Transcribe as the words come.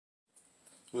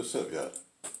What's up, y'all?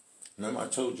 Remember I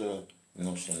told y'all, you know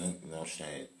what I'm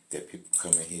saying, that people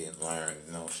come in here and learn,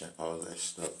 you know what I'm saying, all that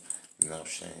stuff, you know what I'm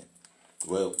saying.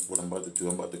 Well, what I'm about to do,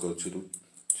 I'm about to go to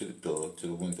the door, to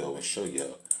the window and show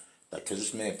y'all. Like, cause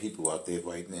there's mad people out there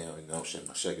right now, you know what I'm saying,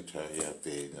 my secretary out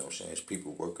there, you know what I'm saying, there's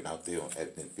people working out there on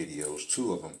editing videos.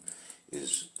 Two of them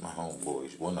is my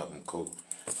homeboys. One of them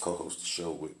co-hosts the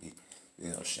show with me, you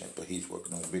know what I'm saying, but he's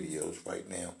working on videos right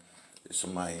now. There's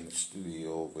somebody in the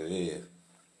studio over there,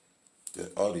 the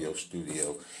audio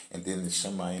studio, and then there's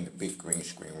somebody in the big green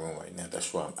screen room right now.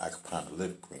 That's why I'm occupying the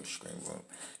little green screen room.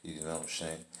 You know what I'm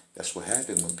saying? That's what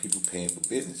happens when people paying for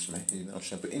business, man. You know what I'm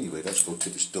saying? But anyway, let's go to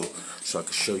the store so I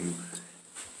can show you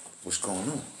what's going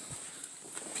on.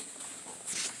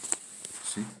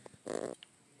 See?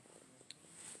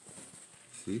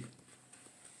 See?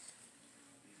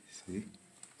 See?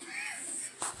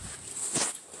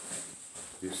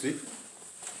 You see?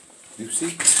 You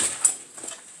see?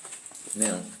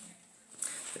 Now,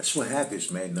 that's what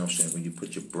happens, man, you know what I'm saying, when you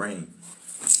put your brain,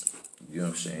 you know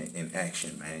what I'm saying, in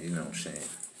action, man, you know what I'm saying.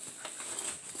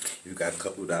 You got a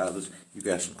couple of dollars, you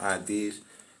got some ideas,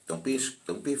 don't be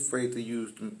afraid to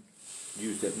use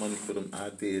that money for them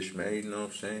ideas, man, you know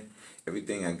what I'm saying.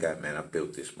 Everything I got, man, I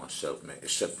built this myself, man,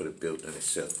 except for the building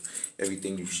itself.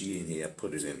 Everything you see in here, I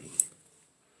put it in here.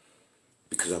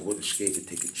 Because I wasn't scared to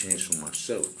take a chance on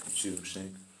myself, you see what I'm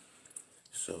saying.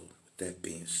 So, with that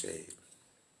being said,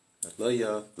 I love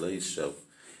y'all, love yourself,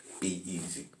 be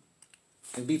easy,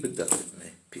 and be productive,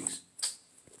 man. Peace.